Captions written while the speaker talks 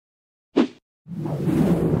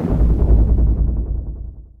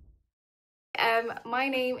My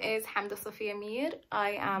name is Hamda Miyir.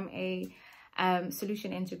 I am a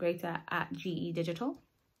solution integrator at GE Digital.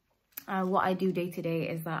 What I do day to day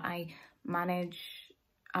is that I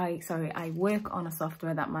work on a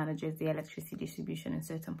software that manages the electricity distribution in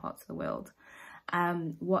certain parts of the world.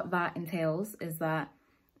 What that entails is that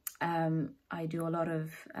I do a lot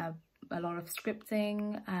of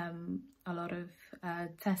scripting, a lot of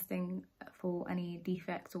testing for any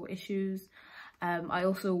defects or issues. I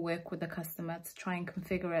also work with the customer to try and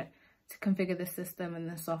configure the system and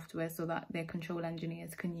the software so that their control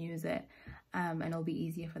engineers can use it, and it'll be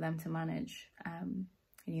easier for them to manage,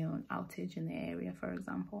 you know, an outage in the area, for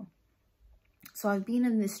example. So I've been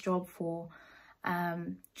in this job for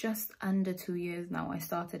just under 2 years now. I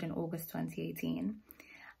started in August 2018,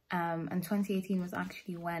 and 2018 was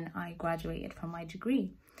actually when I graduated from my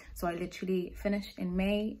degree. So I literally finished in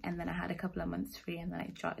May, and then I had a couple of months free, and then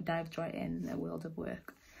I dived right in the world of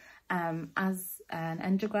work. As an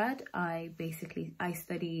undergrad, I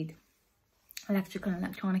studied electrical and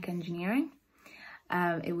electronic engineering.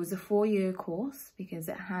 It was a 4-year course because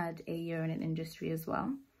it had a year in an industry as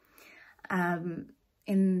well.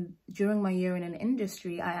 During my year in an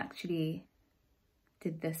industry, I actually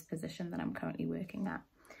did this position that I'm currently working at.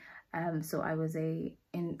 So I was a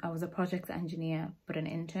project engineer, but an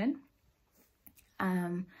intern.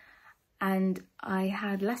 And I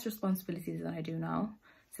had less responsibilities than I do now,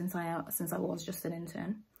 since I was just an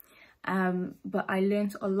intern. But I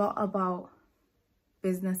learned a lot about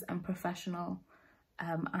business and professional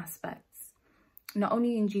aspects, not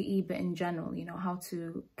only in GE, but in general, you know, how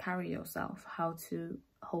to carry yourself, how to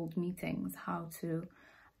hold meetings, how to,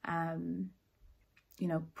 you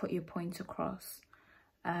know, put your point across.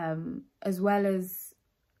 As well as,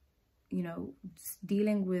 you know,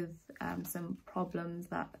 dealing with some problems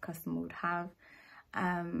that the customer would have.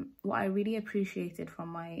 What I really appreciated from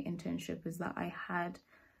my internship is that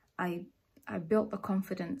I built the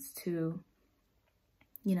confidence to,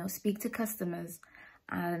 you know, speak to customers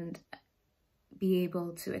and be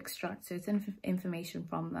able to extract certain information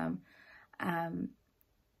from them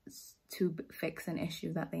to fix an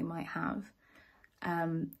issue that they might have.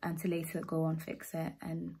 And to later go on, fix it,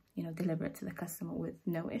 and, you know, deliver it to the customer with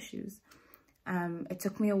no issues. It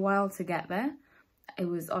took me a while to get there. It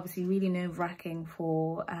was obviously really nerve-wracking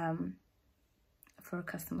for a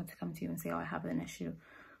customer to come to you and say, "Oh, I have an issue,"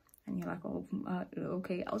 and you're like, "Oh,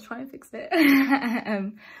 okay, I'll try and fix it."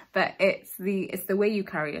 But it's the way you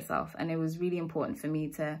carry yourself, and it was really important for me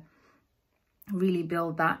to really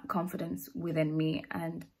build that confidence within me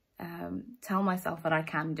and tell myself that I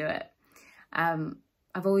can do it.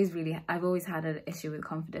 I've always had an issue with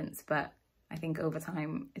confidence, but I think over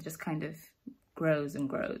time it just kind of grows and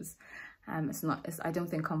grows. I don't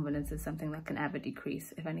think confidence is something that can ever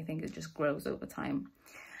decrease. If anything, it just grows over time.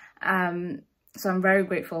 So I'm very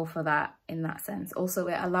grateful for that in that sense. Also,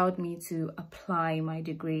 it allowed me to apply my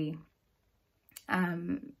degree,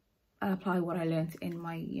 apply what I learned in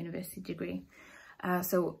my university degree.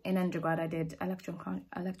 So in undergrad, I did electrical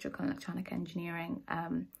and electronic engineering,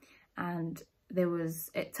 and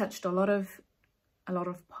it touched a lot of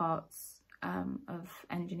parts of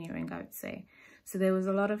engineering, I would say. So there was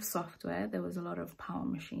a lot of software, there was a lot of power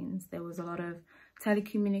machines, there was a lot of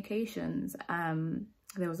telecommunications,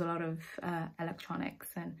 there was a lot of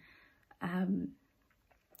electronics and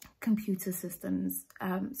computer systems.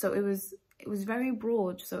 So it was very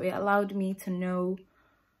broad. So it allowed me to know,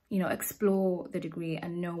 you know, explore the degree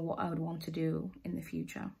and know what I would want to do in the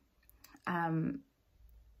future.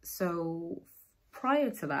 So prior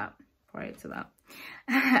to that,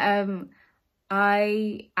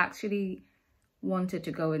 I actually wanted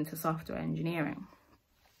to go into software engineering.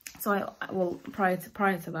 So prior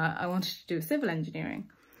to that, I wanted to do civil engineering.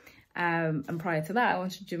 And prior to that, I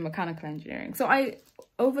wanted to do mechanical engineering. So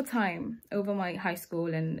over time, over my high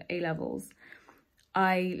school and A-levels,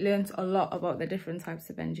 I learned a lot about the different types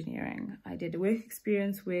of engineering. I did a work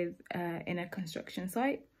experience in a construction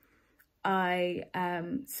site. I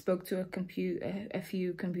spoke to a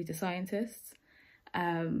few computer scientists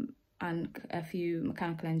and a few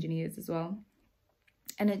mechanical engineers as well.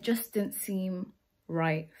 And it just didn't seem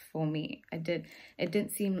right for me. It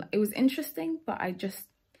was interesting, but it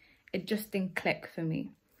just didn't click for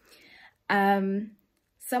me.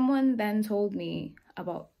 Someone then told me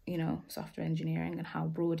about, you know, software engineering and how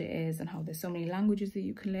broad it is and how there's so many languages that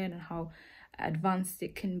you can learn and how advanced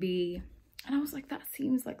it can be. And I was like, that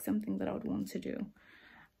seems like something that I would want to do.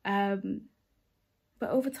 But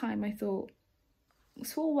over time, I thought,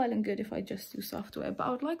 it's all well and good if I just do software, but I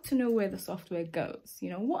would like to know where the software goes. You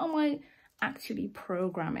know, what am I actually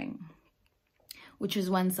programming? which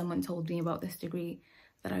is when someone told me about this degree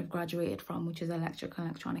that I've graduated from, which is electrical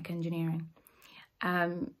and electronic engineering.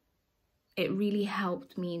 It really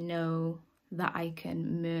helped me know that I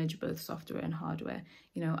can merge both software and hardware,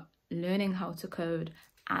 you know, learning how to code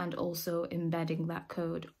and also embedding that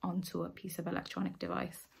code onto a piece of electronic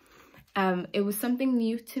device. It was something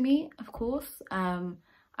new to me, of course.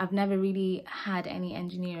 I've never really had any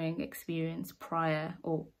engineering experience prior,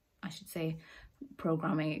 or I should say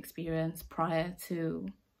programming experience prior to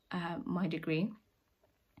my degree.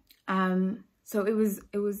 So it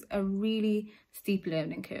was a really steep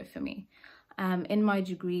learning curve for me. In my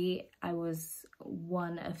degree, I was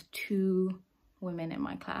one of 2 women in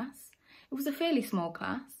my class. It was a fairly small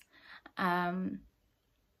class,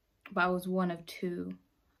 but I was one of 2,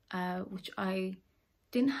 which I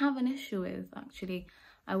didn't have an issue with, actually.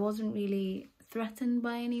 I wasn't really threatened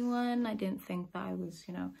by anyone. I didn't think that I was,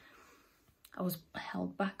 you know, I was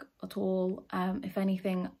held back at all. If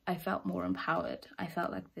anything, I felt more empowered. I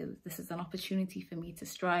felt like this is an opportunity for me to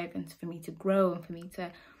strive and for me to grow and for me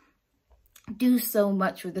to do so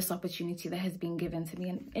much with this opportunity that has been given to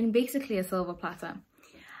me in basically a silver platter.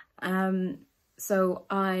 So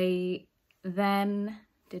I then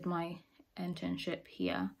did my internship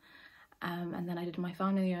here, and then I did my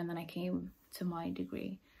final year, and then I came to my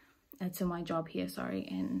degree, to my job here, sorry,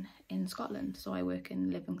 in Scotland. So I work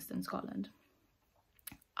in Livingston, Scotland.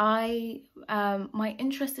 My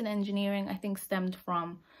interest in engineering, I think, stemmed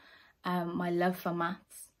from my love for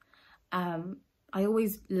maths. I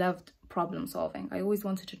always loved problem solving. I always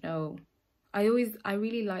wanted to know. I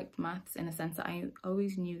really liked maths in a sense that I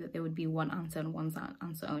always knew that there would be one answer and one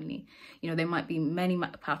answer only. You know, there might be many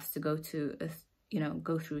paths to go through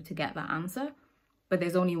to get that answer, but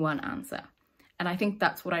there's only one answer. And I think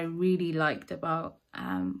that's what I really liked about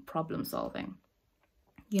problem solving,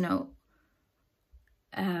 you know.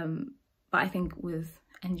 But I think with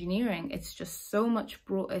engineering, it's just so much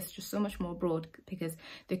broad. It's just so much more broad, because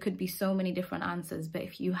there could be so many different answers. But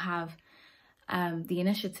if you have the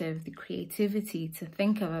initiative, the creativity to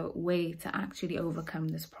think of a way to actually overcome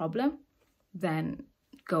this problem, then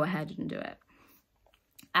go ahead and do it.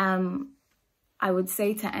 I would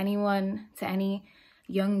say to anyone, to any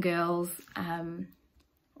young girls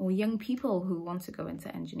or young people who want to go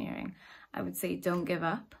into engineering, I would say don't give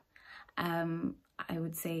up. I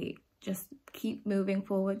would say just keep moving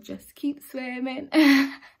forward, just keep swimming.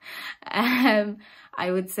 I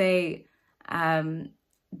would say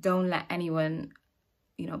don't let anyone,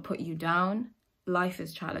 you know, put you down. Life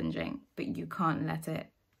is challenging, but you can't let it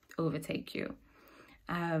overtake you.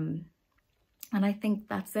 And I think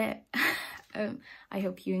that's it. I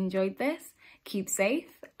hope you enjoyed this. Keep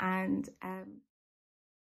safe, and